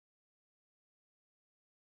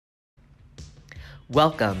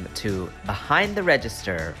Welcome to Behind the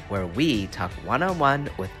Register, where we talk one-on-one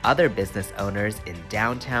with other business owners in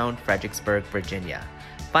downtown Fredericksburg, Virginia.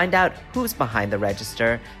 Find out who's behind the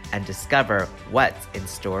register and discover what's in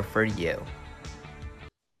store for you.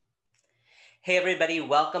 Hey everybody,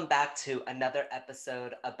 welcome back to another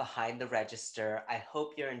episode of Behind the Register. I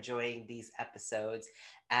hope you're enjoying these episodes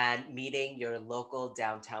and meeting your local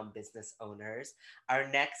downtown business owners. Our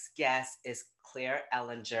next guest is Claire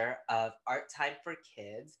Ellinger of Art Time for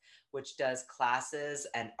Kids, which does classes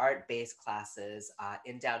and art-based classes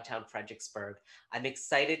in downtown Fredericksburg. I'm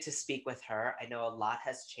excited to speak with her. I know a lot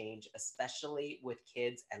has changed, especially with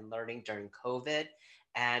kids and learning during COVID,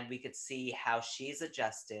 and we could see how she's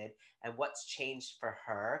adjusted and what's changed for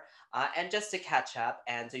her, and just to catch up,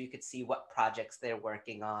 and so you could see what projects they're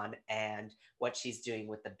working on and what she's doing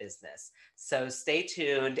with the business. So stay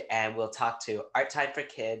tuned and we'll talk to Art Time for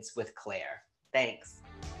Kids with Claire. Thanks.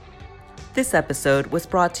 This episode was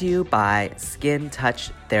brought to you by Skin Touch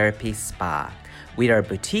Therapy Spa. We are a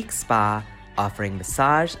boutique spa offering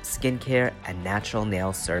massage, skincare, and natural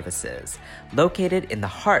nail services. Located in the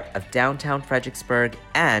heart of downtown Fredericksburg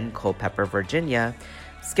and Culpeper, Virginia,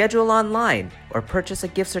 schedule online or purchase a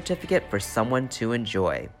gift certificate for someone to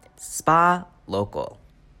enjoy. Spa Local.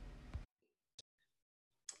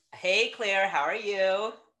 Hey Claire, how are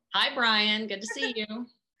you? Hi Brian, good to see you.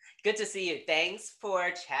 Good to see you. Thanks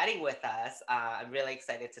for chatting with us. I'm really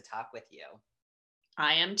excited to talk with you.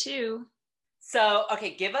 I am too. So,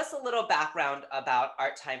 okay, give us a little background about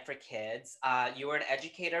Art Time for Kids. You were an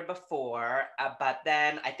educator before, but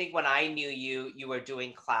then I think when I knew you, you were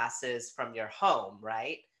doing classes from your home,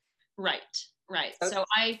 right? Right. So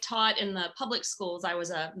I taught in the public schools. I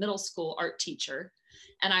was a middle school art teacher,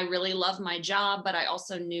 and I really loved my job, but I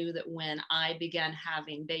also knew that when I began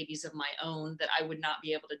having babies of my own, that I would not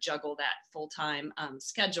be able to juggle that full-time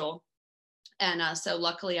schedule. And so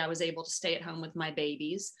luckily I was able to stay at home with my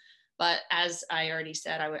babies. But as I already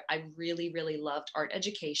said, I really, really loved art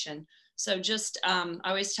education. So just, I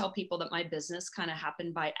always tell people that my business kind of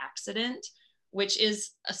happened by accident, which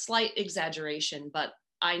is a slight exaggeration, but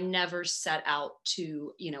I never set out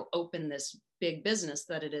to, open this big business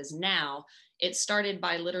that it is now. It started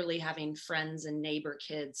by literally having friends and neighbor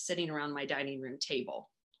kids sitting around my dining room table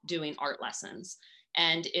doing art lessons.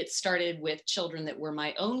 And it started with children that were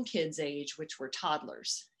my own kids' age, which were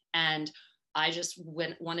toddlers. And I just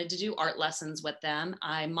wanted to do art lessons with them.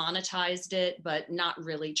 I monetized it, but not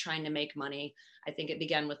really trying to make money. I think it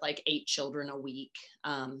began with like 8 children a week.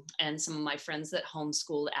 And some of my friends that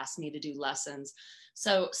homeschooled asked me to do lessons.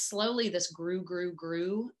 So slowly this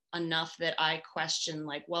grew enough that I questioned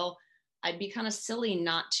like, well, I'd be kind of silly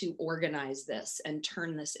not to organize this and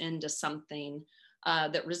turn this into something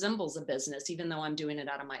that resembles a business, even though I'm doing it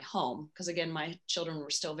out of my home. Because again, my children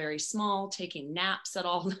were still very small, taking naps at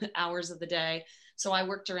all hours of the day. So I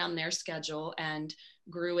worked around their schedule and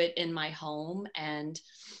grew it in my home and,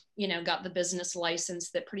 got the business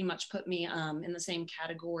license that pretty much put me in the same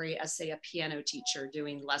category as, say, a piano teacher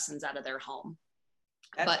doing lessons out of their home.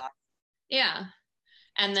 That's awesome. Yeah.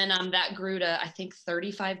 And then that grew to, I think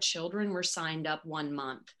 35 children were signed up one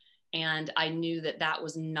month. And I knew that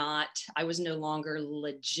I was no longer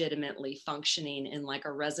legitimately functioning in like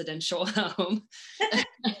a residential home.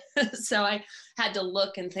 So I had to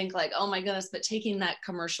look and think like, oh my goodness, but taking that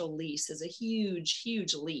commercial lease is a huge,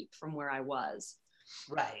 huge leap from where I was.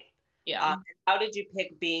 Right. Yeah. How did you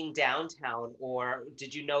pick being downtown, or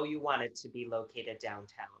did you know you wanted to be located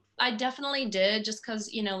downtown? I definitely did, just because,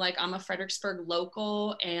 like I'm a Fredericksburg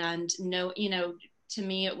local, and to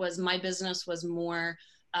me, it was, my business was more,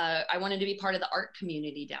 I wanted to be part of the art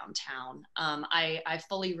community downtown. I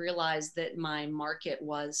fully realized that my market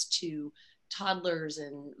was to toddlers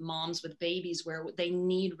and moms with babies, where they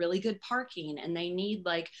need really good parking and they need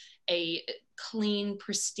like a clean,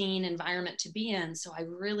 pristine environment to be in. So I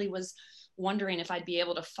really was wondering if I'd be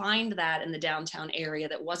able to find that in the downtown area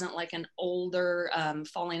that wasn't like an older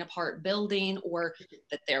falling apart building, or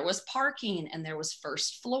that there was parking and there was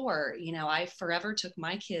first floor. I forever took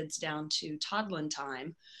my kids down to Toddlin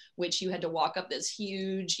Time, which you had to walk up this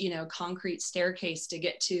huge, concrete staircase to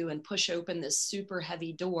get to and push open this super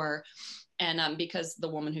heavy door. And because the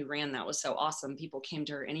woman who ran that was so awesome, people came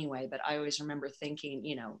to her anyway. But I always remember thinking,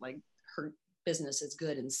 like her business is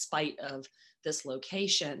good in spite of this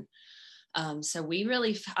location. So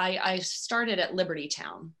I started at Liberty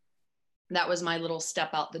Town. That was my little step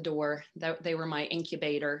out the door. They were my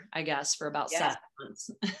incubator, I guess, for about 7 months,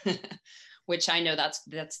 which I know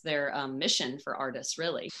that's their mission for artists,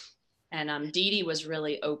 really. And Dee Dee was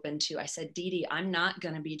really open to, I said, Dee Dee, I'm not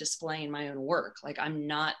going to be displaying my own work. Like I'm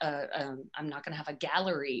not going to have a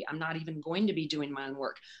gallery. I'm not even going to be doing my own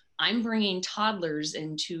work. I'm bringing toddlers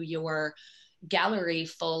into your gallery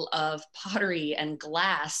full of pottery and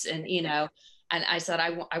glass and, and I said,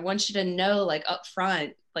 I want you to know, like up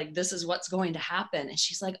front, like this is what's going to happen. And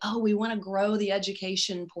she's like, oh, we want to grow the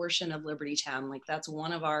education portion of Liberty Town. Like that's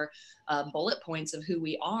one of our bullet points of who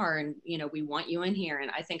we are. And, we want you in here. And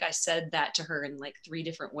I think I said that to her in like 3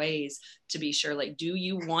 different ways to be sure, like, do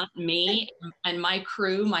you want me and my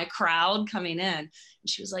crew, my crowd coming in? And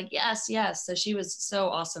she was like, yes, yes. So she was so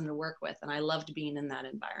awesome to work with. And I loved being in that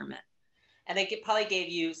environment. And it probably gave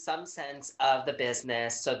you some sense of the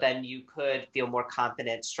business, so then you could feel more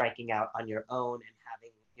confident striking out on your own and having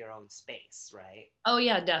your own space, right? Oh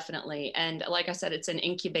yeah, definitely. And like I said, it's an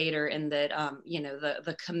incubator in that,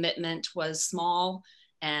 the commitment was small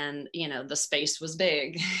and, the space was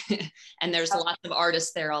big and there's lots of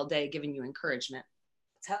artists there all day giving you encouragement.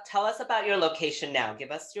 Tell us about your location now.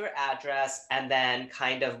 Give us your address and then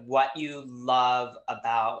kind of what you love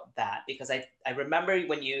about that. Because I remember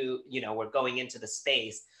when you were going into the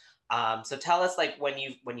space. So tell us like when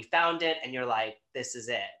you found it and you're like, this is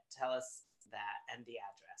it. Tell us that and the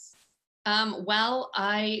address. Well,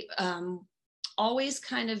 I always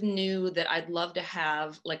kind of knew that I'd love to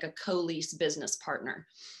have like a co-lease business partner.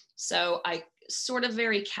 So I sort of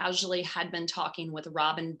very casually had been talking with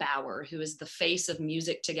Robin Bauer, who is the face of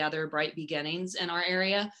Music Together, Bright Beginnings in our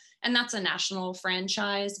area. And that's a national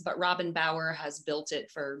franchise, but Robin Bauer has built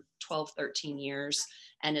it for 12, 13 years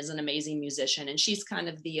and is an amazing musician. And she's kind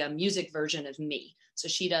of the music version of me. So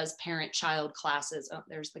she does parent-child classes. Oh,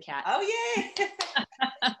 there's the cat. Oh,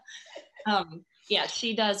 yay. Yeah,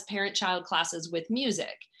 she does parent-child classes with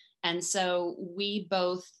music. And so we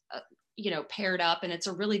both paired up, and it's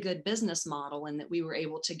a really good business model in that we were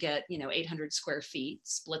able to get, 800 square feet,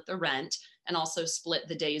 split the rent, and also split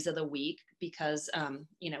the days of the week because,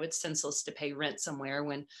 it's senseless to pay rent somewhere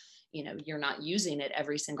when, you're not using it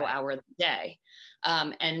every single hour of the day.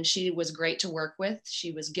 And she was great to work with.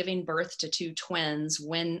 She was giving birth to 2 twins.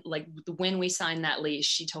 When we signed that lease,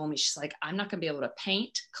 she told me, she's like, I'm not gonna be able to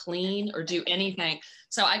paint, clean, or do anything.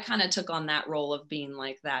 So I kind of took on that role of being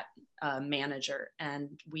like that manager.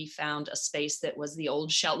 And we found a space that was the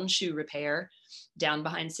old Shelton Shoe Repair down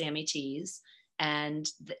behind Sammy T's. And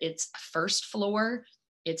it's first floor.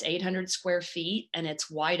 It's 800 square feet and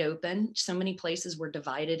it's wide open. So many places were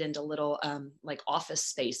divided into little like office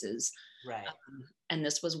spaces. Right. And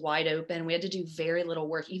this was wide open. We had to do very little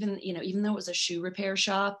work, even though it was a shoe repair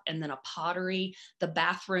shop and then a pottery, the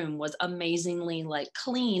bathroom was amazingly like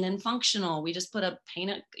clean and functional. We just put a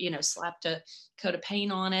slapped a coat of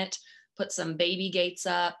paint on it, put some baby gates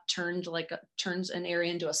up, turns an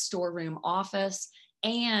area into a storeroom office.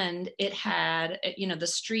 And it had, the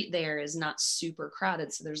street there is not super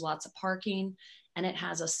crowded. So there's lots of parking, and it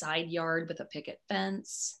has a side yard with a picket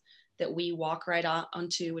fence that we walk right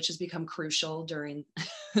onto, which has become crucial during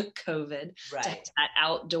COVID. Right. To have that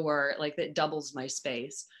outdoor, like that doubles my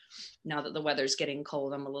space. Now that the weather's getting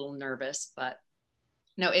cold, I'm a little nervous, but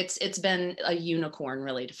no, it's been a unicorn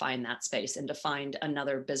really to find that space and to find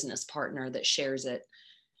another business partner that shares it.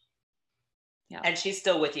 Yeah. And she's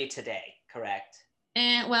still with you today, correct?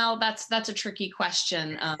 Well, that's a tricky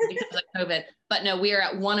question because of COVID. But no, we are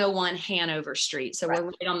at 101 Hanover Street. So we're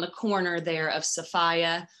right on the corner there of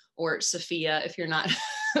Sophia, or Sophia, if you're not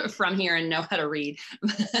from here and know how to read.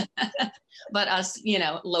 But us,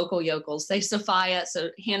 local yokels say Sophia. So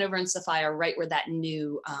Hanover and Sophia, right where that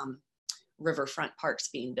new riverfront park's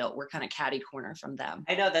being built. We're kind of catty corner from them.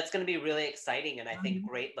 I know that's going to be really exciting, and I think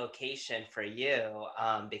great location for you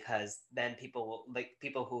because then people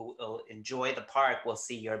who will enjoy the park will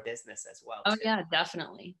see your business as well. Oh yeah,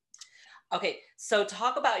 definitely. Okay, so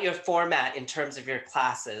talk about your format in terms of your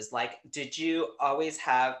classes. Like, did you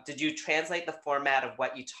translate the format of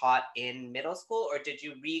what you taught in middle school, or did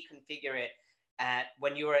you reconfigure it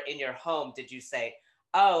when you were in your home? Did you say,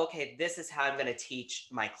 oh, okay, this is how I'm going to teach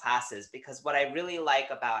my classes? Because what I really like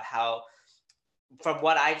about how, from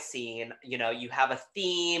what I've seen, you have a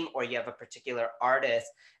theme or you have a particular artist,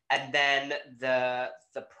 and then the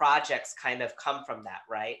projects kind of come from that,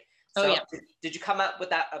 right? So yeah. Did you come up with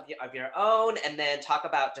that of your own, and then talk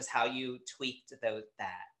about just how you tweaked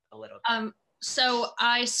that a little bit? So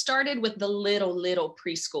I started with the little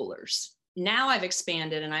preschoolers. Now I've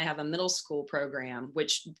expanded and I have a middle school program,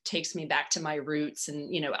 which takes me back to my roots. And,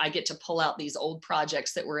 I get to pull out these old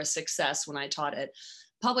projects that were a success when I taught at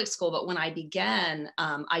public school, but when I began,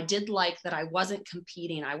 I did like that I wasn't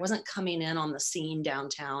competing. I wasn't coming in on the scene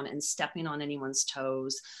downtown and stepping on anyone's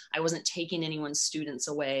toes. I wasn't taking anyone's students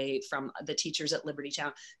away from the teachers at Liberty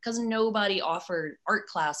Town, because nobody offered art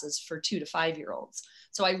classes for 2 to 5 year olds.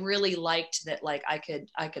 So I really liked that, like I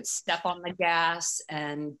could step on the gas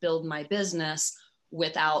and build my business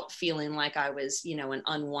without feeling like I was, an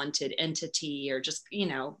unwanted entity, or just,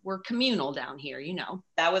 we're communal down here,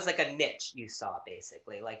 That was like a niche you saw,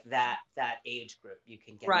 basically, like that age group you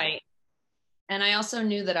can get. Right. And I also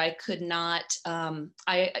knew that I could not,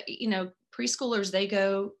 preschoolers, they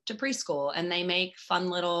go to preschool and they make fun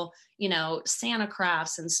little, Santa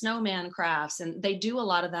crafts and snowman crafts, and they do a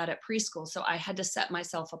lot of that at preschool. So I had to set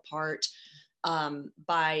myself apart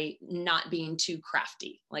by not being too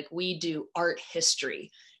crafty. Like, we do art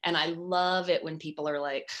history. And I love it when people are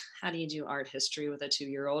like, how do you do art history with a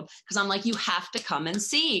 2-year-old? Because I'm like, you have to come and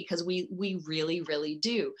see, because we really, really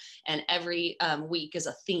do. And every week is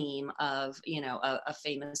a theme of, a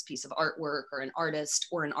famous piece of artwork or an artist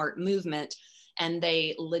or an art movement. And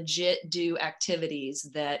they legit do activities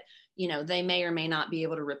that, they may or may not be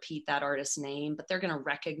able to repeat that artist's name, but they're going to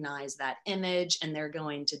recognize that image, and they're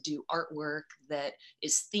going to do artwork that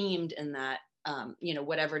is themed in that,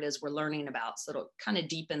 whatever it is we're learning about. So it kind of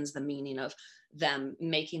deepens the meaning of them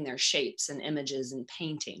making their shapes and images and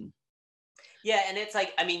painting. Yeah, and it's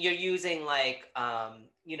like, I mean, you're using like,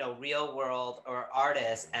 real world or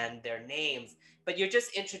artists and their names, but you're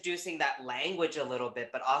just introducing that language a little bit,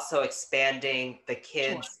 but also expanding the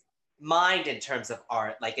kids' mind in terms of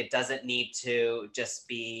art. Like, it doesn't need to just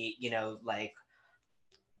be, like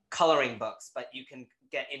coloring books, but you can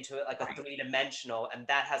get into it like a 3-dimensional, and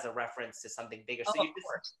that has a reference to something bigger. So you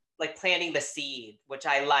just like planting the seed, which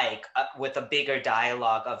I like, with a bigger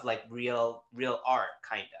dialogue of like real art,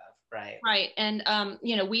 kind of. Right. And,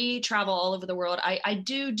 we travel all over the world. I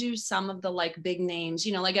do some of the like big names,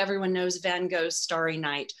 like everyone knows Van Gogh's Starry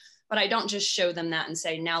Night, but I don't just show them that and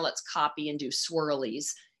say, now let's copy and do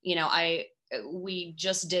swirlies. We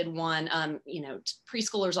just did one,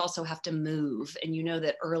 preschoolers also have to move. And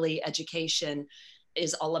that early education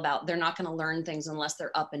is all about, they're not going to learn things unless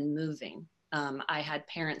they're up and moving. I had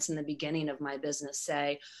parents in the beginning of my business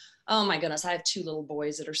say, oh my goodness, I have 2 little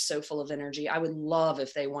boys that are so full of energy. I would love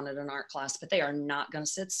if they wanted an art class, but they are not going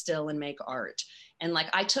to sit still and make art. And like,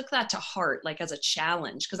 I took that to heart, like as a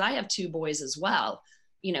challenge, because I have 2 boys as well.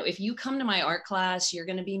 If you come to my art class, you're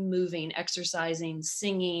going to be moving, exercising,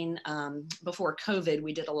 singing. Before COVID,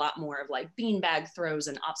 we did a lot more of like beanbag throws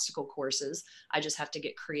and obstacle courses. I just have to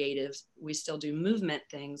get creative. We still do movement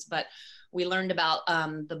things, but we learned about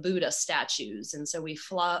the Buddha statues. And so we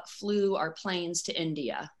flew our planes to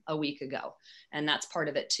India a week ago. And that's part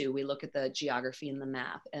of it too. We look at the geography and the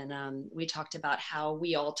map. And we talked about how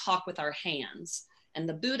we all talk with our hands. And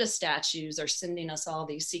the Buddha statues are sending us all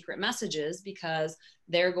these secret messages because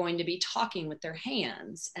they're going to be talking with their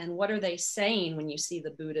hands. And what are they saying when you see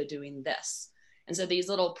the Buddha doing this? And so these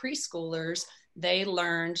little preschoolers, they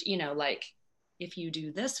learned, like, if you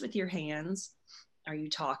do this with your hands, are you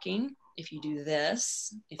talking? If you do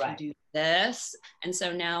this, if you do this. And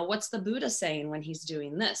so now what's the Buddha saying when he's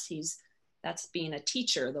doing this? That's being a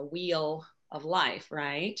teacher, the wheel of life,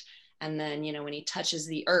 right? And then, when he touches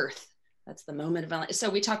the earth, that's the moment of life.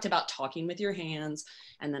 So we talked about talking with your hands.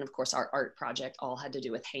 And then of course our art project all had to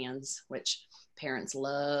do with hands, which parents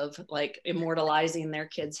love, like immortalizing their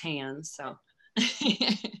kids' hands. So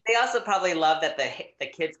they also probably love that the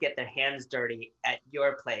kids get their hands dirty at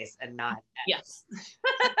your place and not at yes.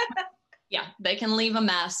 Yeah, they can leave a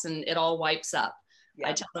mess and it all wipes up. Yeah.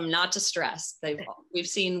 I tell them not to stress. We've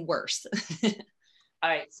seen worse. All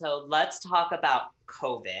right, so let's talk about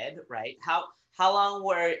COVID, right? How long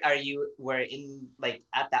were in like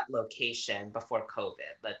at that location before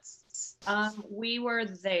COVID? We were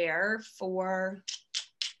there for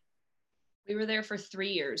 3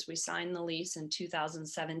 years. We signed the lease in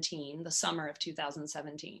 2017, the summer of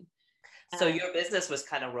 2017. So your business was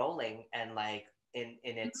kind of rolling, and like in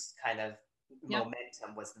its kind of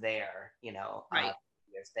momentum was there, right.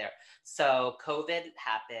 Years there. So COVID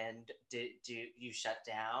happened. Did you shut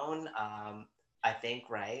down? I think,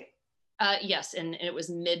 right? Yes, and it was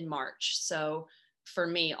mid-March. So for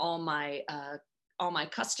me, all my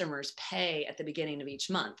customers pay at the beginning of each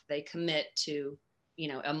month. They commit to,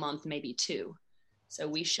 a month, maybe 2. So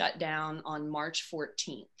we shut down on March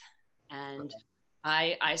 14th. And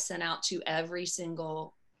I sent out to every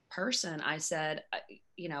single person. I said,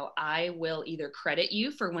 I will either credit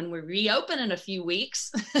you for when we reopen in a few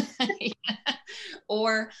weeks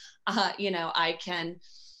or, I can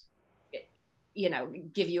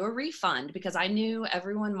give you a refund, because I knew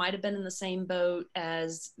everyone might have been in the same boat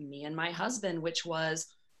as me and my husband, which was,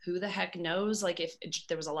 who the heck knows, like if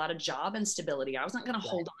there was a lot of job instability, I wasn't going to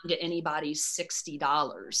hold on to anybody's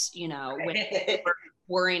 $60, when we were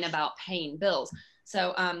worrying about paying bills.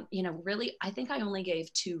 So, really, I think I only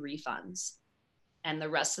gave 2 refunds, and the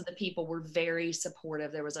rest of the people were very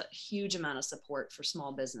supportive. There was a huge amount of support for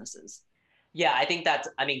small businesses. Yeah, I think that's,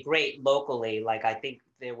 I mean, great locally. Like, I think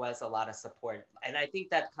there was a lot of support. And I think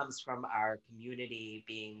that comes from our community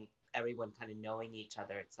being everyone kind of knowing each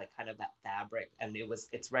other. It's like kind of that fabric. And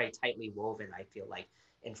it's very tightly woven, I feel like,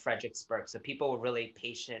 in Fredericksburg. So people were really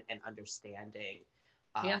patient and understanding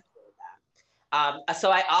Yeah. for that.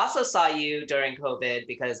 So I also saw you during COVID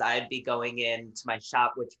because I'd be going into my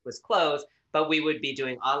shop, which was closed, but we would be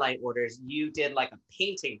doing online orders. You did like a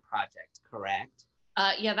painting project, correct?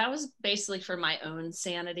 Yeah, that was basically for my own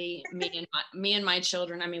sanity. Me and my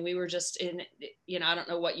children. I mean, we were just in, I don't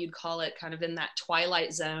know what you'd call it, kind of in that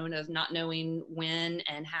twilight zone of not knowing when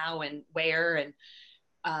and how and where. And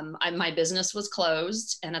my business was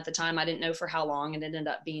closed, and at the time, I didn't know for how long. And it ended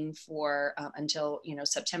up being for until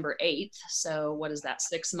September 8th. So what is that?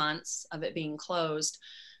 6 months of it being closed,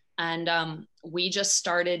 and we just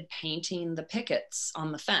started painting the pickets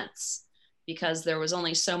on the fence, because there was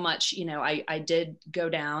only so much. I did go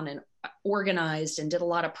down and organized and did a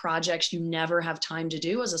lot of projects you never have time to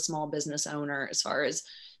do as a small business owner, as far as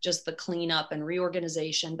just the cleanup and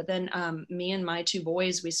reorganization. But then me and my 2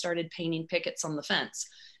 boys, we started painting pickets on the fence.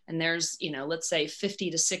 And there's, let's say 50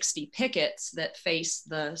 to 60 pickets that face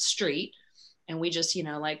the street. And we just,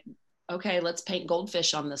 like, okay, let's paint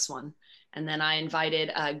goldfish on this one. And then I invited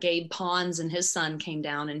Gabe Pons, and his son came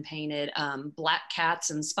down and painted black cats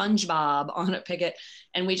and SpongeBob on a picket.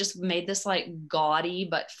 And we just made this like gaudy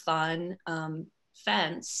but fun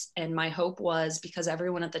fence. And my hope was, because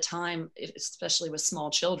everyone at the time, especially with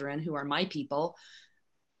small children who are my people,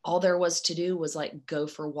 all there was to do was like go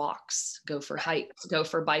for walks, go for hikes, go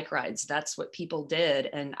for bike rides. That's what people did.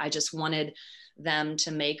 And I just wanted them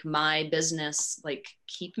to make my business, like,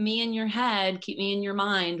 keep me in your head, keep me in your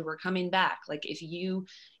mind. We're coming back. Like, if you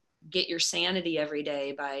get your sanity every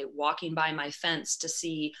day by walking by my fence to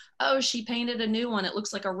see, oh, she painted a new one, it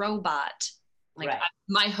looks like a robot. Like, Right.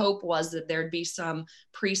 my hope was that there'd be some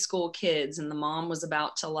preschool kids and the mom was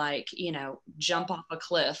about to, like, jump off a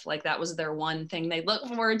cliff. Like, that was their one thing they look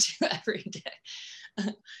forward to every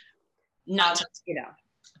day. Not to,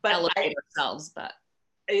 but elevate ourselves, but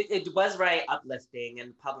it was very uplifting,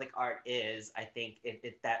 and public art is, I think,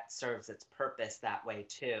 that serves its purpose that way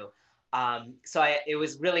too. So it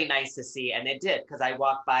was really nice to see, and it did, because I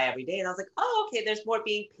walked by every day and I was like, oh, okay, there's more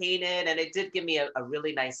being painted, and it did give me a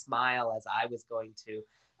really nice smile as I was going to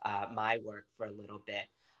my work for a little bit.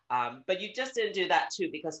 But you just didn't do that too,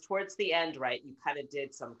 because towards the end, right, you kind of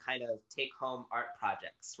did some kind of take-home art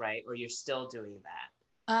projects, right? Or you're still doing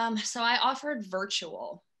that? So I offered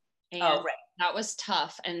virtual, Oh, and right. that was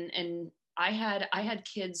tough. And I had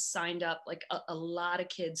kids signed up, like a lot of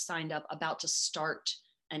kids signed up, about to start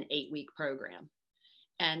an 8-week program.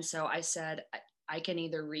 And so I said, I can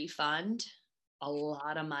either refund a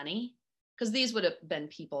lot of money, because these would have been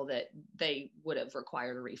people that they would have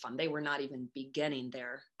required a refund. They were not even beginning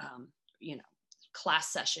their,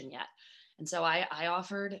 class session yet. And so I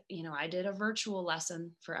offered, I did a virtual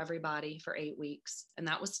lesson for everybody for 8 weeks, and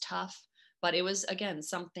that was tough. But it was, again,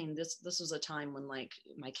 something, this was a time when, like,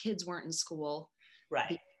 my kids weren't in school.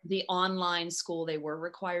 Right. The online school they were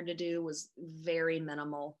required to do was very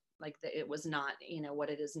minimal. Like, it was not, what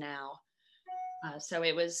it is now. So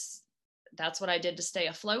that's what I did to stay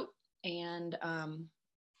afloat. And,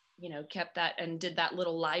 kept that and did that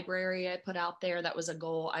little library I put out there. That was a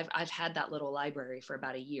goal. I've had that little library for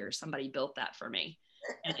about a year. Somebody built that for me.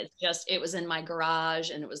 And it was in my garage,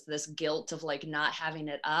 and it was this guilt of, like, not having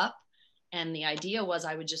it up. And the idea was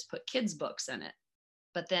I would just put kids' books in it.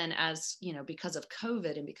 But then, as because of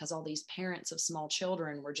COVID, and because all these parents of small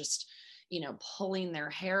children were just, pulling their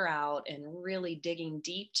hair out and really digging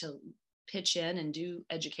deep to pitch in and do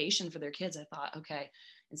education for their kids, I thought, okay,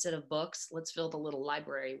 instead of books, let's fill the little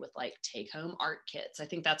library with, like, take home art kits. I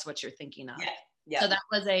think that's what you're thinking of. Yeah. Yeah. So that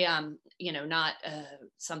was a, not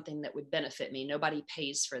something that would benefit me. Nobody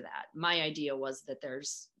pays for that. My idea was that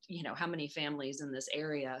there's, how many families in this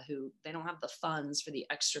area who they don't have the funds for the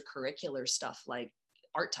extracurricular stuff, like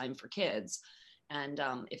art time for kids. And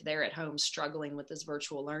if they're at home struggling with this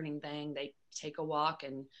virtual learning thing, they take a walk,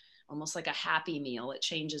 and almost like a Happy Meal, it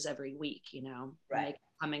changes every week, Right. and they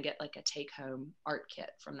come and get like a take home art kit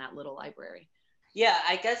from that little library. Yeah,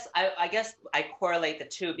 I guess I correlate the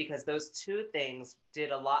two because those two things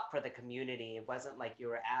did a lot for the community. It wasn't like you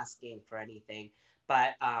were asking for anything,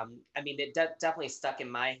 but I mean, it definitely stuck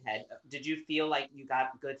in my head. Did you feel like you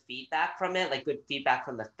got good feedback from it, like good feedback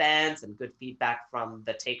from the fans and good feedback from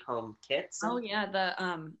the take-home kits? Oh yeah, the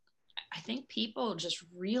I think people just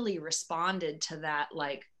really responded to that,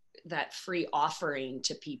 like that free offering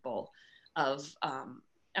to people of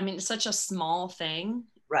I mean, it's such a small thing.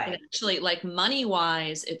 And Right. actually, like money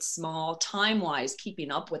wise, it's small. Time wise,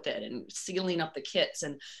 keeping up with it and sealing up the kits.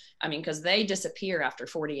 And I mean, because they disappear after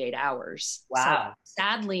 48 hours. So Wow.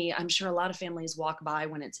 sadly, I'm sure a lot of families walk by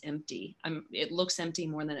when it's empty. It looks empty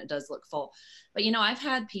more than it does look full. But, you know, I've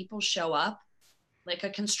had people show up, like a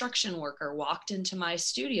construction worker walked into my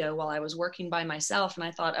studio while I was working by myself, and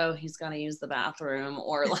I thought, oh, he's going to use the bathroom,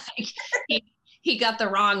 or like he got the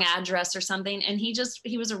wrong address or something. And he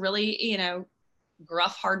was a really, you know,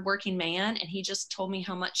 gruff, hardworking man, and he just told me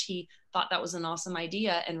how much he thought that was an awesome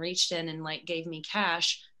idea and reached in and like gave me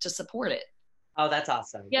cash to support it. Oh, that's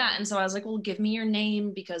awesome. Yeah, and so I was like, well, give me your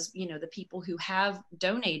name, because, you know, the people who have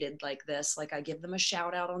donated like this, like I give them a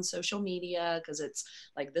shout out on social media, because it's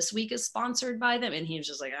like this week is sponsored by them. And he was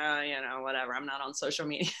just like, oh, you know, whatever, I'm not on social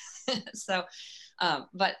media. So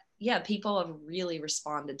but yeah, people have really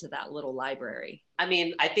responded to that little library. I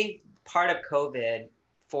mean, I think part of COVID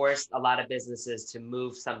forced a lot of businesses to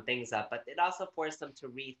move some things up, but it also forced them to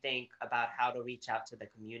rethink about how to reach out to the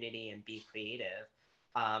community and be creative.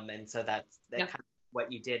 And so that Yeah. kind of what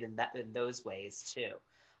you did in those ways too.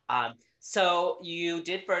 So you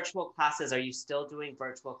did virtual classes. Are you still doing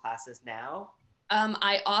virtual classes now?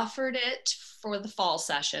 I offered it for the fall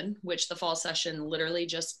session, which the fall session literally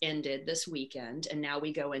just ended this weekend. And now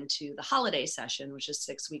we go into the holiday session, which is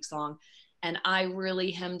 6 weeks long. And I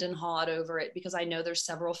really hemmed and hawed over it because I know there's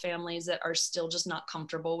several families that are still just not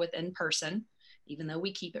comfortable with in person, even though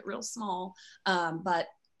we keep it real small. But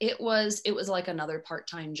it was like another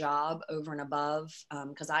part-time job over and above,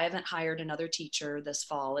 because I haven't hired another teacher this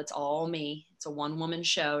fall. It's all me. It's a one-woman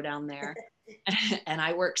show down there. And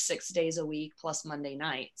I work 6 days a week plus Monday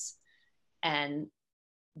nights. And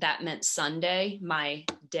that meant Sunday, my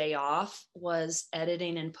day off, was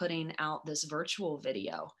editing and putting out this virtual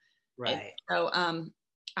video. And Right. so,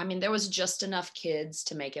 I mean, there was just enough kids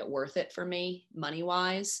to make it worth it for me, money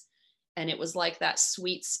wise. And it was like that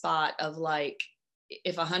sweet spot of like,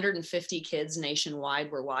 if 150 kids nationwide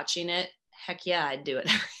were watching it, heck yeah, I'd do it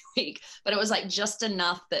every week. But it was like just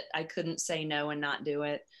enough that I couldn't say no and not do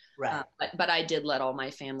it. Right. But I did let all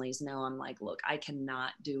my families know. I'm like, look, I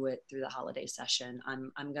cannot do it through the holiday session.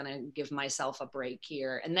 I'm gonna give myself a break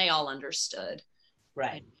here, and they all understood. And,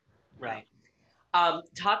 Right. uh, Right.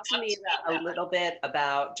 Talk to me a little bit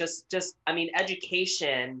about just I mean,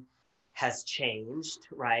 education has changed,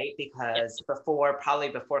 right? yeah, Because probably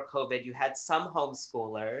before COVID, you had some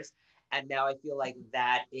homeschoolers, and now I feel like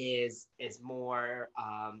that is more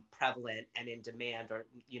prevalent and in demand, or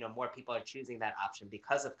more people are choosing that option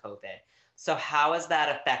because of COVID. So how has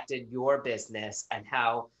that affected your business, and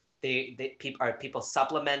how the people are people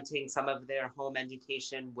supplementing some of their home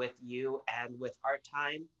education with you and with art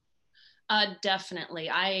time? definitely.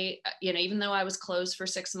 You know, even though I was closed for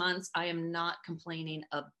 6 months, I am not complaining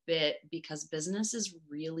a bit because business is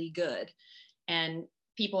really good. And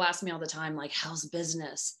people ask me all the time, like, how's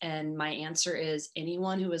business? And my answer is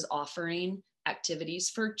anyone who is offering activities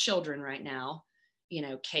for children right now, you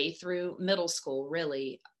know, K through middle school,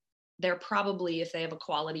 really, they're probably, if they have a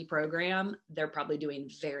quality program, they're probably doing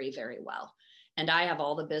very, very well. And I have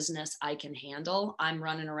all the business I can handle. I'm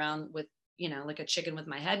running around with, you know, like a chicken with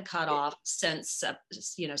my head cut off since,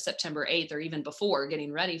 you know, September 8th or even before,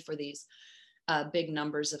 getting ready for these big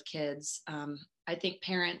numbers of kids. I think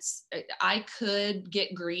parents, I could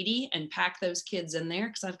get greedy and pack those kids in there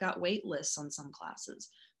because I've got wait lists on some classes.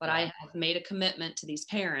 But I Wow. have made a commitment to these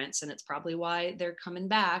parents, and it's probably why they're coming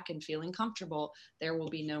back and feeling comfortable. There will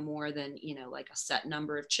be no more than, you know, like a set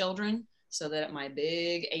number of children, so that at my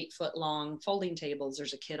big 8 foot long folding tables,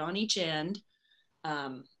 there's a kid on each end.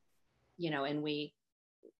 Um, you know, and we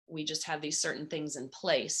just have these certain things in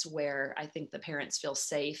place where I think the parents feel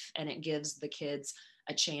safe, and it gives the kids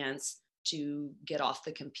a chance to get off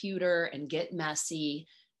the computer and get messy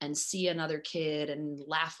and see another kid and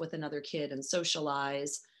laugh with another kid and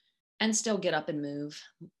socialize and still get up and move.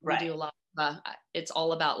 We Right. do a lot it's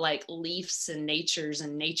all about like leaves and natures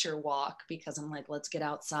and nature walk, because I'm like, let's get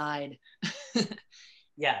outside.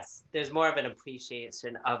 Yes, there's more of an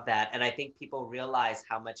appreciation of that. And I think people realize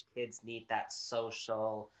how much kids need that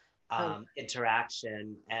social Oh,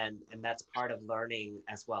 interaction, and that's part of learning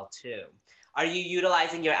as well too. Are you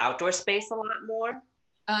utilizing your outdoor space a lot more?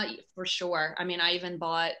 For sure. I mean, I even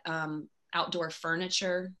bought outdoor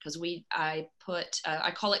furniture because I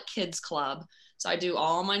call it Kids Club. So I do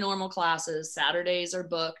all my normal classes. Saturdays are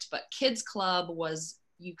booked, but Kids Club was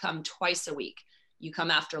you come twice a week. You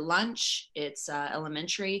come after lunch. It's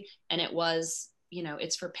elementary, and it was,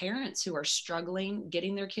 it's for parents who are struggling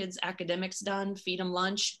getting their kids' academics done. Feed them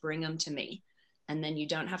lunch, bring them to me. And then you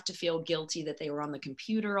don't have to feel guilty that they were on the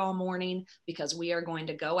computer all morning, because we are going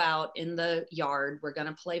to go out in the yard. We're going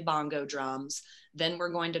to play bongo drums. Then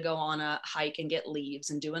we're going to go on a hike and get leaves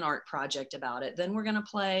and do an art project about it. Then we're going to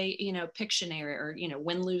play, Pictionary, or,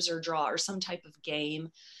 win, lose, or draw, or some type of game.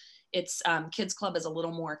 It's Kids Club is a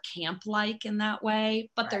little more camp-like in that way,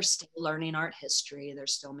 but they're still learning art history. They're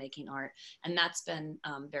still making art. And that's been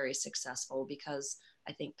very successful, because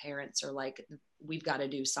I think parents are like, we've got to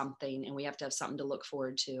do something, and we have to have something to look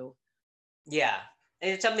forward to. Yeah.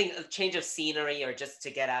 And it's something, a change of scenery, or just to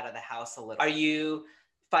get out of the house a little. Are you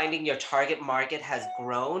finding your target market has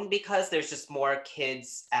grown because there's just more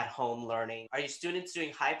kids at home learning? Are your students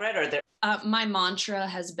doing hybrid, or they're? My mantra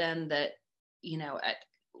has been that,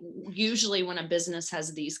 usually when a business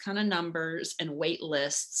has these kind of numbers and wait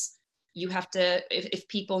lists, you have to, if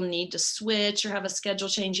people need to switch or have a schedule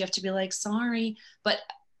change, you have to be like, sorry, but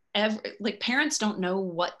like parents don't know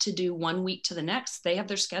what to do one week to the next. They have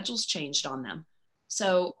their schedules changed on them.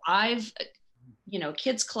 So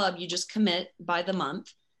Kids Club, you just commit by the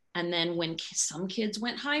month. And then when some kids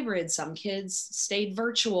went hybrid, some kids stayed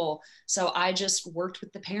virtual. So I just worked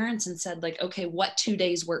with the parents and said, like, okay, what 2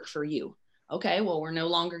 days work for you? Okay, well, we're no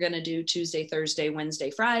longer going to do Tuesday, Thursday,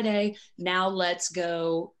 Wednesday, Friday. Now let's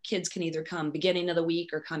go. Kids can either come beginning of the week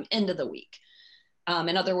or come end of the week.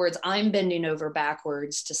 In other words, I'm bending over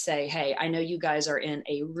backwards to say, hey, I know you guys are in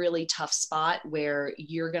a really tough spot where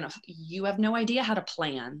you have no idea how to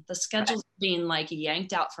plan. The schedule's being like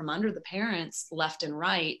yanked out from under the parents left and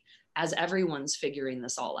right as everyone's figuring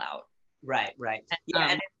this all out. Right.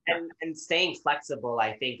 Yeah, and staying flexible,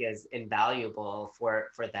 I think, is invaluable for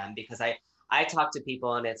them, because I talk to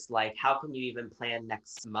people and it's like, how can you even plan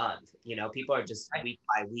next month? People are just week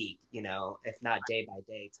by week, if not day by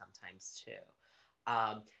day sometimes too.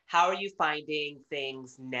 How are you finding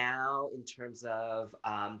things now in terms of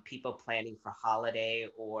people planning for holiday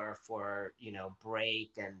or for,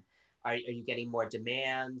 break? And are you getting more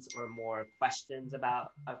demands or more questions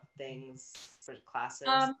about things for classes?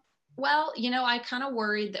 Well, I kind of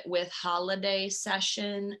worried that with holiday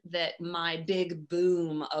session, that my big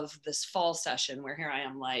boom of this fall session, where here I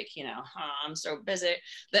am like, I'm so busy,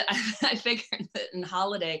 that I figured that in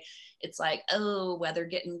holiday, it's like, oh, weather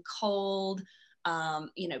getting cold.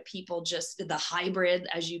 People just the hybrid,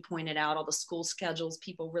 as you pointed out, all the school schedules,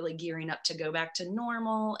 people really gearing up to go back to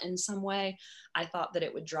normal in some way. I thought that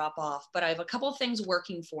it would drop off, but I have a couple of things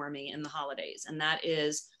working for me in the holidays, and that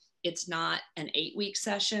is, it's not an 8-week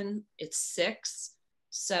session, it's 6.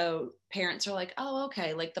 So parents are like, oh,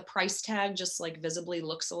 okay. Like the price tag just like visibly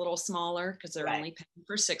looks a little smaller because they're only paying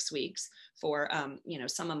for 6 weeks for,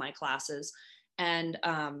 some of my classes. And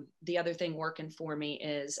the other thing working for me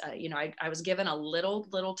is, I was given a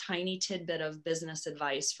little tiny tidbit of business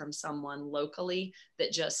advice from someone locally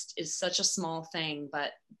that just is such a small thing,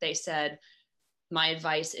 but they said, my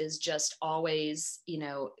advice is just always,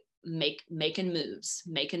 making moves.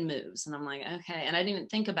 And I'm like, okay. And I didn't even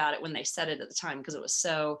think about it when they said it at the time, because it was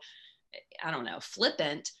so, I don't know,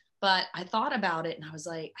 flippant. But I thought about it and I was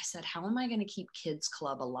like, I said, how am I going to keep Kids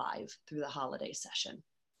Club alive through the holiday session?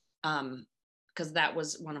 Because that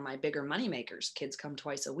was one of my bigger money makers. Kids come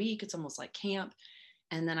twice a week. It's almost like camp.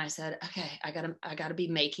 And then I said, okay, I gotta be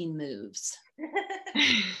making moves.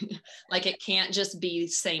 Like it can't just be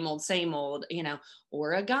same old,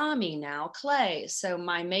 origami, now clay. So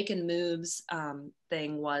my making moves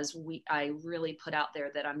thing was, I really put out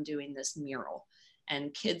there that I'm doing this mural,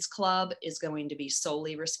 and Kids Club is going to be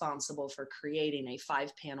solely responsible for creating a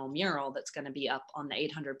 5-panel mural that's going to be up on the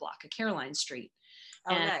 800 block of Caroline Street.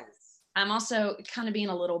 Oh, and nice. I'm also kind of being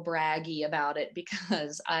a little braggy about it,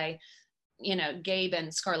 because Gabe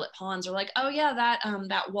and Scarlet Pawns are like, oh yeah,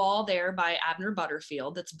 that wall there by Abner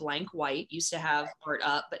Butterfield that's blank white used to have art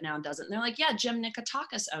up, but now doesn't. And they're like, yeah, Jim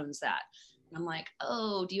Nikotakis owns that. And I'm like,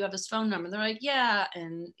 oh, do you have his phone number? And they're like, yeah.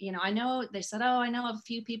 And, they said, oh, I know a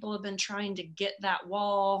few people have been trying to get that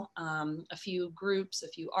wall, a few groups, a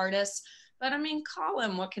few artists, but I mean, call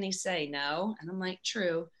him. What can he say? No. And I'm like,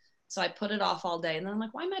 true. So I put it off all day. And then I'm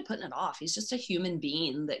like, why am I putting it off? He's just a human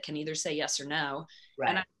being that can either say yes or no. Right.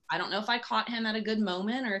 And I don't know if I caught him at a good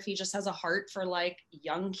moment or if he just has a heart for like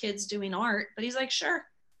young kids doing art, but he's like, sure.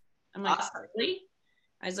 I'm like, awesome. Really?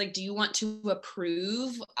 I was like, do you want to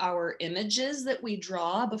approve our images that we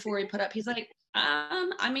draw before we put up? He's like,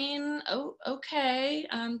 I mean, oh, okay.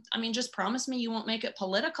 I mean, just promise me you won't make it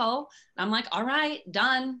political. And I'm like, all right,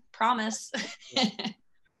 done, promise. Yeah.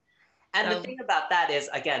 And the So, thing about that is,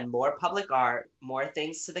 again, more public art, more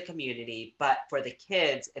things to the community. But for the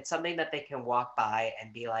kids, it's something that they can walk by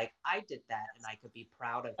and be like, I did that and I could be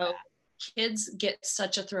proud of oh, that. kids get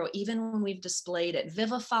such a thrill, even when we've displayed at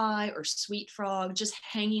Vivify or Sweet Frog, just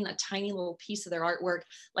hanging a tiny little piece of their artwork.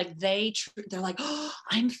 Like they're like, oh,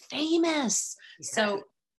 I'm famous. Yeah. So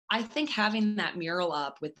I think having that mural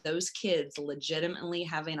up with those kids legitimately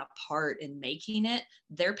having a part in making it,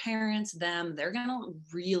 their parents, them, they're going to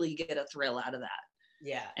really get a thrill out of that.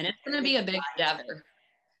 Yeah. And it's And going to it be a big inspires them. endeavor.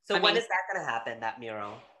 So I when mean, is that going to happen, that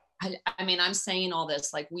mural? I mean, I'm saying all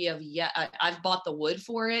this like we have yet. I've bought the wood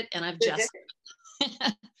for it, and I've just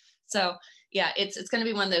so yeah, it's going to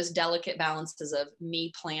be one of those delicate balances of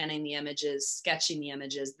me planning the images, sketching the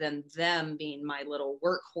images, then them being my little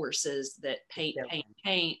workhorses that paint.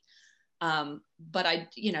 But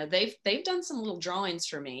they've done some little drawings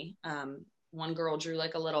for me. One girl drew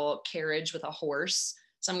like a little carriage with a horse.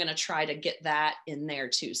 So I'm going to try to get that in there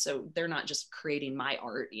too. So they're not just creating my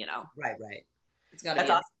art. Right, right. It's got to That's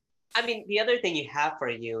be a awesome. I mean, the other thing you have for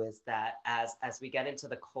you is that as we get into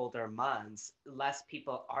the colder months, less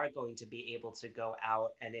people are going to be able to go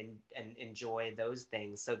out and enjoy those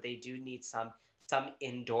things. So they do need some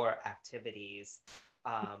indoor activities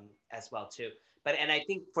as well too. But and I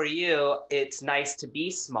think for you, it's nice to be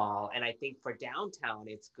small, and I think for downtown,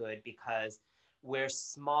 it's good because we're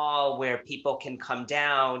small, where people can come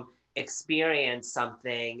down, experience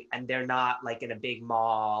something, and they're not like in a big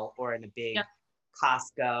mall or in a yeah. big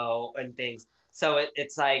Costco and things. So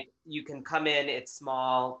it's like you can come in, it's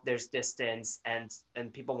small, there's distance, and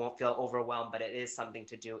people won't feel overwhelmed, but it is something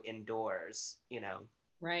to do indoors.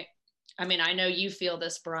 Right. I mean, I know you feel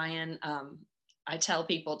this, Brian. I tell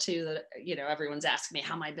people too that, everyone's asking me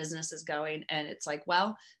how my business is going. And it's like,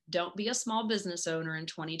 well, don't be a small business owner in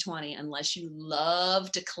 2020 unless you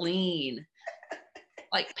love to clean.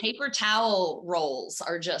 Like paper towel rolls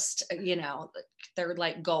are just, they're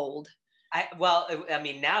like gold. I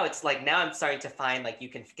mean, now I'm starting to find like you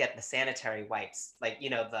can get the sanitary wipes, like the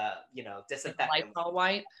Like a disinfectant. Lysol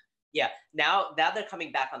wipe. Yeah, now they're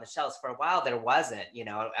coming back on the shelves. For a while there wasn't,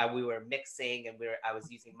 we were mixing and I was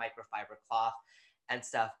using microfiber cloth and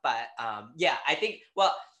stuff. But yeah, I think,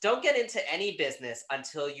 well, don't get into any business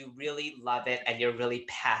until you really love it and you're really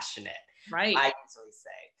passionate. Right. I usually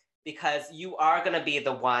say, because you are going to be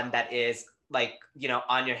the one that is like,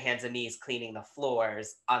 on your hands and knees cleaning the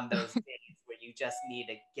floors on those days where you just need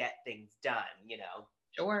to get things done.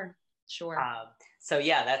 Sure. Sure. So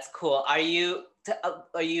yeah, that's cool. Are you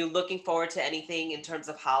looking forward to anything in terms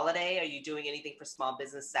of holiday? Are you doing anything for Small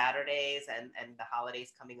Business Saturdays and the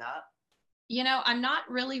holidays coming up? I'm not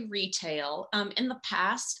really retail. In the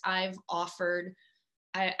past, I've offered,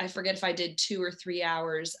 I forget if I did 2 or 3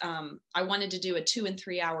 hours. I wanted to do a 2 and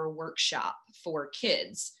 3 hour workshop for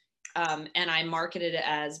kids. And I marketed it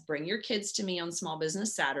as bring your kids to me on Small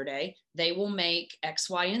Business Saturday. They will make X,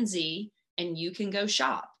 Y, and Z, and you can go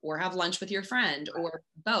shop or have lunch with your friend or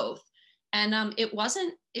both. And it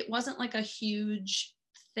wasn't like a huge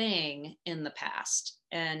thing in the past.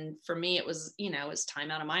 And for me, it's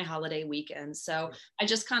time out of my holiday weekend. So I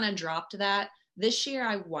just kind of dropped that. This year,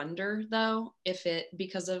 I wonder though, if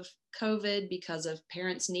because of COVID, because of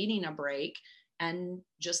parents needing a break and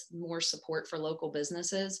just more support for local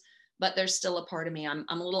businesses, but there's still a part of me. I'm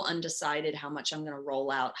a little undecided how much I'm going to roll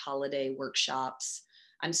out holiday workshops.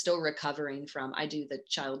 I'm still recovering from, I do the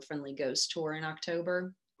child friendly ghost tour in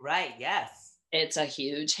October. Right. Yes. It's a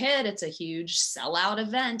huge hit. It's a huge sellout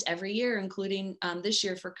event every year, including this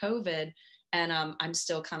year for COVID. And I'm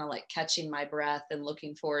still kind of like catching my breath and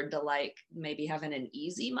looking forward to like maybe having an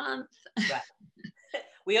easy month. Right.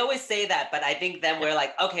 We always say that, but I think then we're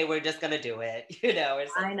like, okay, we're just gonna do it, or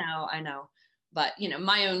something. I know. But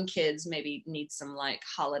my own kids maybe need some like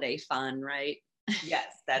holiday fun, right? Yes,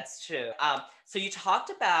 that's true. So you talked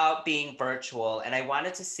about being virtual, and I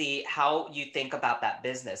wanted to see how you think about that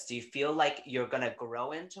business. Do you feel like you're going to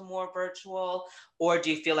grow into more virtual, or do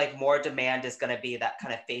you feel like more demand is going to be that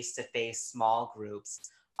kind of face-to-face small groups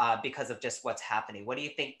because of just what's happening? What do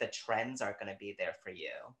you think the trends are going to be there for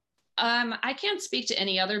you? I can't speak to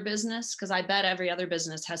any other business because I bet every other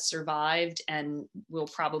business has survived and will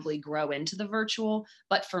probably grow into the virtual.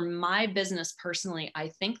 But for my business personally, I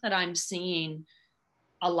think that I'm seeing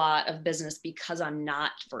a lot of business because I'm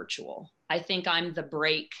not virtual. I think I'm the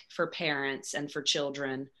break for parents and for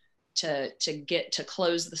children to get to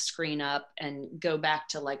close the screen up and go back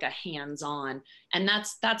to like a hands-on. And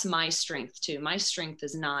that's my strength too. My strength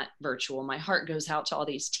is not virtual. My heart goes out to all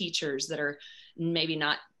these teachers that are maybe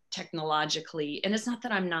not technologically, and it's not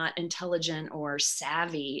that I'm not intelligent or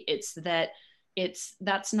savvy, it's that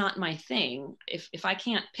that's not my thing. If I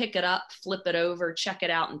can't pick it up, flip it over, check it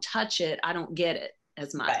out and touch it, I don't get it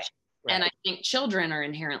as much. Right. Right. And I think children are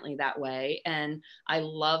inherently that way. And I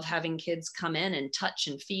love having kids come in and touch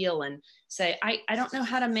and feel and say, I don't know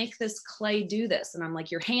how to make this clay do this. And I'm like,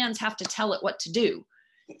 your hands have to tell it what to do.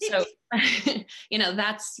 So, you know,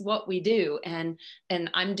 that's what we do. And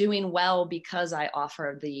I'm doing well because I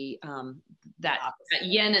offer the, that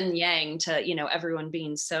yin and yang to, you know, everyone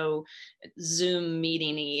being so Zoom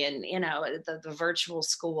meeting-y and, you know, the virtual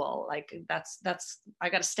school, like that's, I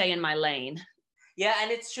got to stay in my lane. Yeah,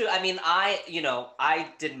 and it's true. I mean, I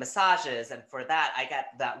did massages, and for that, I got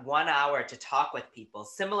that 1 hour to talk with people,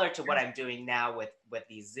 similar to what I'm doing now with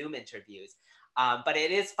these Zoom interviews. But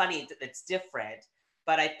it is funny; it's different.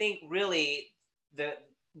 But I think really the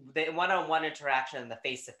one-on-one interaction and the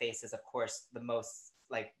face-to-face is, of course, the most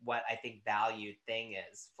like what I think valued thing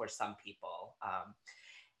is for some people.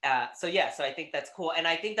 So I think that's cool. And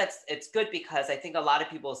I think it's good because I think a lot of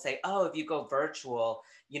people say, oh, if you go virtual,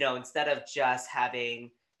 you know, instead of just having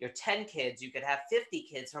your 10 kids, you could have 50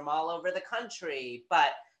 kids from all over the country.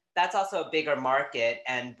 But that's also a bigger market,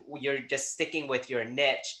 and you're just sticking with your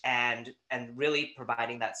niche and really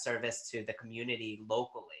providing that service to the community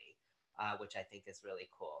locally, which I think is really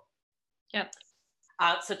cool. Yep.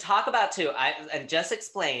 So talk about too, and just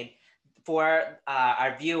explain for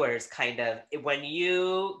our viewers, kind of, when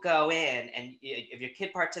you go in and if your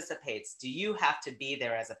kid participates, do you have to be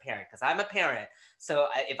there as a parent? Because I'm a parent, so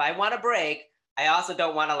if I want a break, I also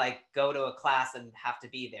don't want to like go to a class and have to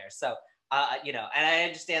be there. So you know, and I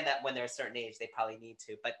understand that when they're a certain age, they probably need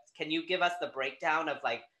to. But can you give us the breakdown of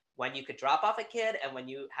like when you could drop off a kid and when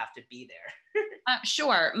you have to be there?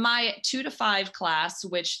 Sure. My 2 to 5 class,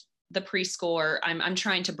 which the preschooler, I'm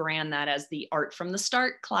trying to brand that as the Art from the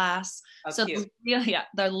Start class. Oh, so cute.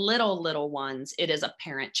 the little ones, it is a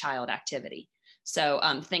parent-child activity. So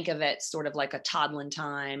think of it sort of like a toddling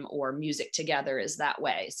time, or music together is that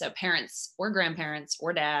way. So parents or grandparents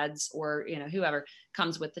or dads or, you know, whoever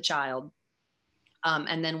comes with the child.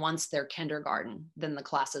 And then once they're kindergarten, then the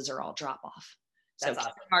classes are all drop off. So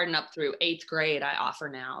awesome. Kindergarten up through 8th grade, I offer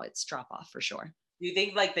now. It's drop off for sure. Do you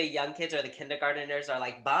think like the young kids or the kindergarteners are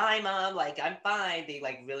like, bye mom, like I'm fine? They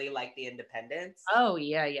like really like the independence? Oh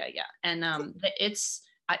yeah. And I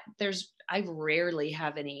rarely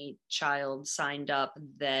have any child signed up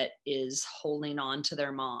that is holding on to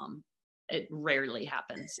their mom. It rarely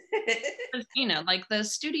happens. You know, like the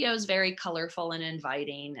studio is very colorful and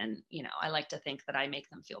inviting, and you know, I like to think that I make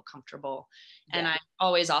them feel comfortable. Yeah. And I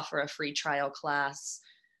always offer a free trial class.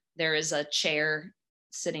 There is a chair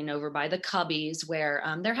sitting over by the cubbies where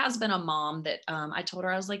there has been a mom that I told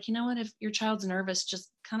her, I was like, you know what, if your child's nervous,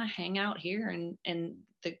 just kind of hang out here, and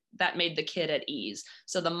that made the kid at ease.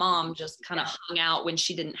 So the mom just kind of hung out when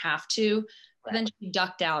she didn't have to. Right. Then she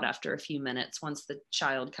ducked out after a few minutes once the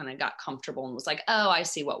child kind of got comfortable and was like, oh, I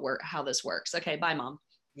see how this works. Okay, bye, mom.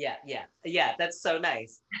 Yeah. That's so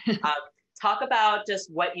nice. Talk about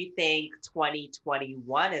just what you think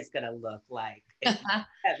 2021 is going to look like. If you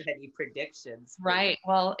have any predictions. Right.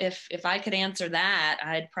 Well, if I could answer that,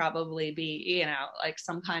 I'd probably be, you know, like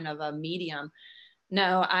some kind of a medium.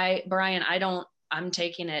 No, Brian, I'm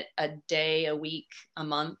taking it a day, a week, a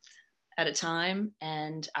month at a time.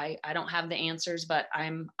 And I don't have the answers, but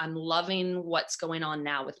I'm loving what's going on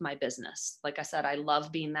now with my business. Like I said, I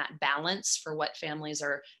love being that balance for what families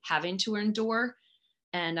are having to endure.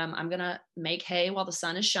 And I'm going to make hay while the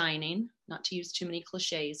sun is shining, not to use too many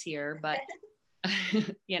cliches here, but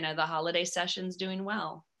you know, the holiday session's doing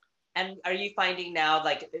well. And are you finding now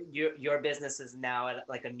like your business is now at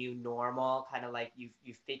like a new normal, kind of like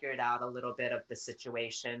you've figured out a little bit of the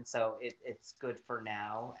situation, so it's good for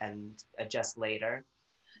now and adjust later?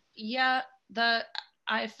 Yeah,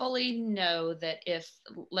 I fully know that if,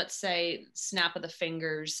 let's say, snap of the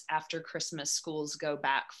fingers after Christmas, schools go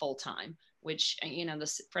back full time, which, you know,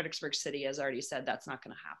 the Fredericksburg City has already said that's not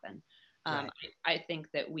going to happen. Right. I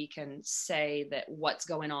think that we can say that what's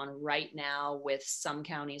going on right now with some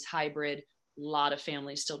counties hybrid, a lot of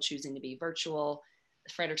families still choosing to be virtual.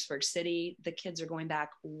 Fredericksburg City, the kids are going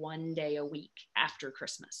back 1 day a week after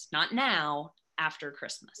Christmas, not now, after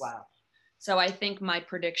Christmas. Wow. So I think my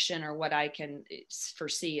prediction, or what I can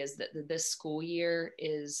foresee, is that this school year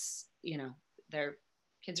is, you know, their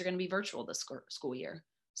kids are going to be virtual this school year.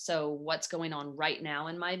 So what's going on right now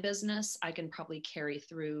in my business, I can probably carry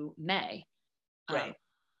through May. Right.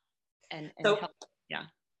 and So help. Yeah.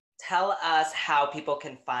 tell us how people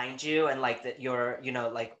can find you, and like that you're,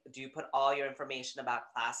 like, do you put all your information about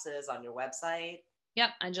classes on your website?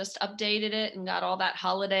 Yep, I just updated it and got all that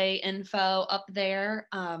holiday info up there.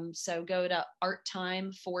 So go to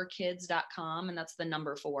arttimeforkids.com, and that's the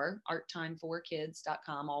number 4,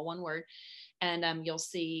 arttimeforkids.com, all one word. And you'll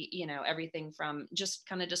see, everything from just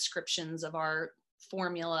kind of descriptions of our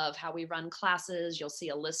formula of how we run classes. You'll see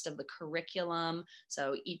a list of the curriculum,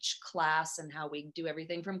 so each class and how we do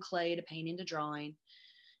everything from clay to painting to drawing.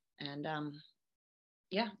 And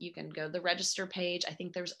yeah, you can go to the register page. I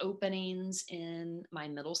think there's openings in my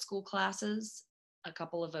middle school classes, a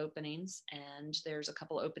couple of openings, and there's a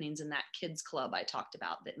couple of openings in that kids club I talked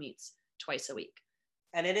about that meets twice a week.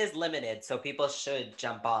 And it is limited, so people should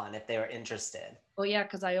jump on if they're interested. Well, yeah,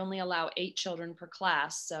 because I only allow 8 children per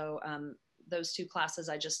class. So those 2 classes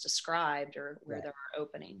I just described are where there are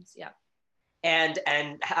openings. Yeah. And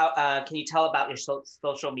how can you tell about your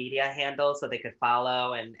social media handles so they could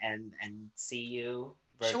follow and see you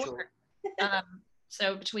virtually? Sure.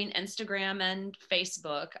 So between Instagram and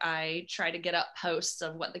Facebook, I try to get up posts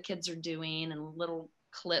of what the kids are doing and little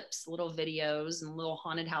clips, little videos, and little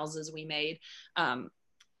haunted houses we made.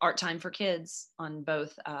 Art Time for Kids on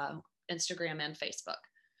both Instagram and Facebook.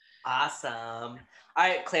 Awesome. All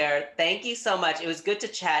right, Claire, thank you so much. It was good to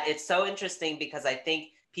chat. It's so interesting because I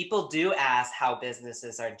think people do ask how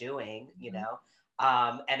businesses are doing,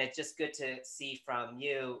 and it's just good to see from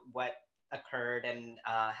you what occurred and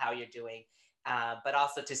how you're doing, but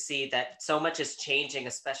also to see that so much is changing,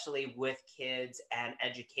 especially with kids and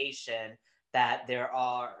education, that there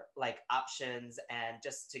are like options, and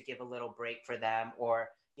just to give a little break for them, or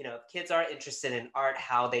if kids are interested in art,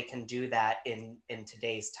 how they can do that in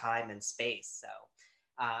today's time and space. So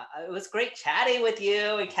it was great chatting with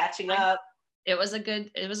you and catching up. It was a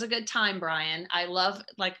good time, Brian. I love,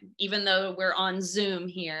 like, even though we're on Zoom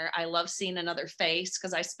here, I love seeing another face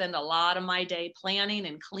because I spend a lot of my day planning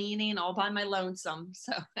and cleaning all by my lonesome.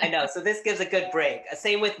 So I know. So this gives a good break.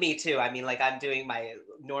 Same with me too. I mean, like, I'm doing my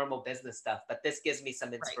normal business stuff, but this gives me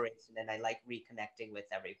some inspiration, and I like reconnecting with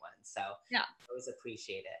everyone. So yeah, I always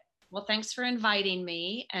appreciate it. Well, thanks for inviting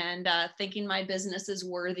me and thinking my business is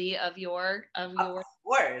worthy of your. Of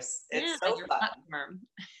course, it's so your fun. Platform.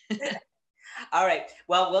 All right.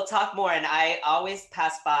 Well, we'll talk more. And I always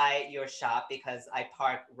pass by your shop because I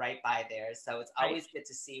park right by there. So it's always good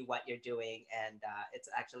to see what you're doing. And it's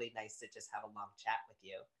actually nice to just have a long chat with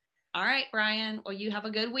you. All right, Brian. Well, you have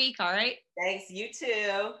a good week. All right. Thanks. You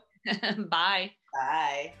too. Bye.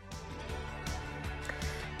 Bye.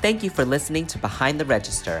 Thank you for listening to Behind the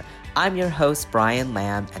Register. I'm your host, Brian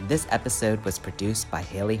Lamb, and this episode was produced by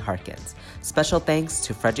Haley Harkins. Special thanks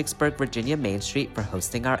to Fredericksburg, Virginia Main Street for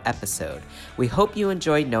hosting our episode. We hope you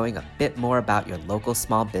enjoyed knowing a bit more about your local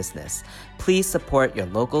small business. Please support your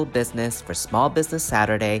local business for Small Business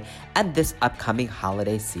Saturday and this upcoming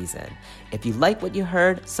holiday season. If you like what you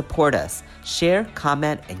heard, support us. Share,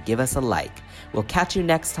 comment, and give us a like. We'll catch you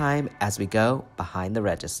next time as we go Behind the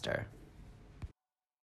Register.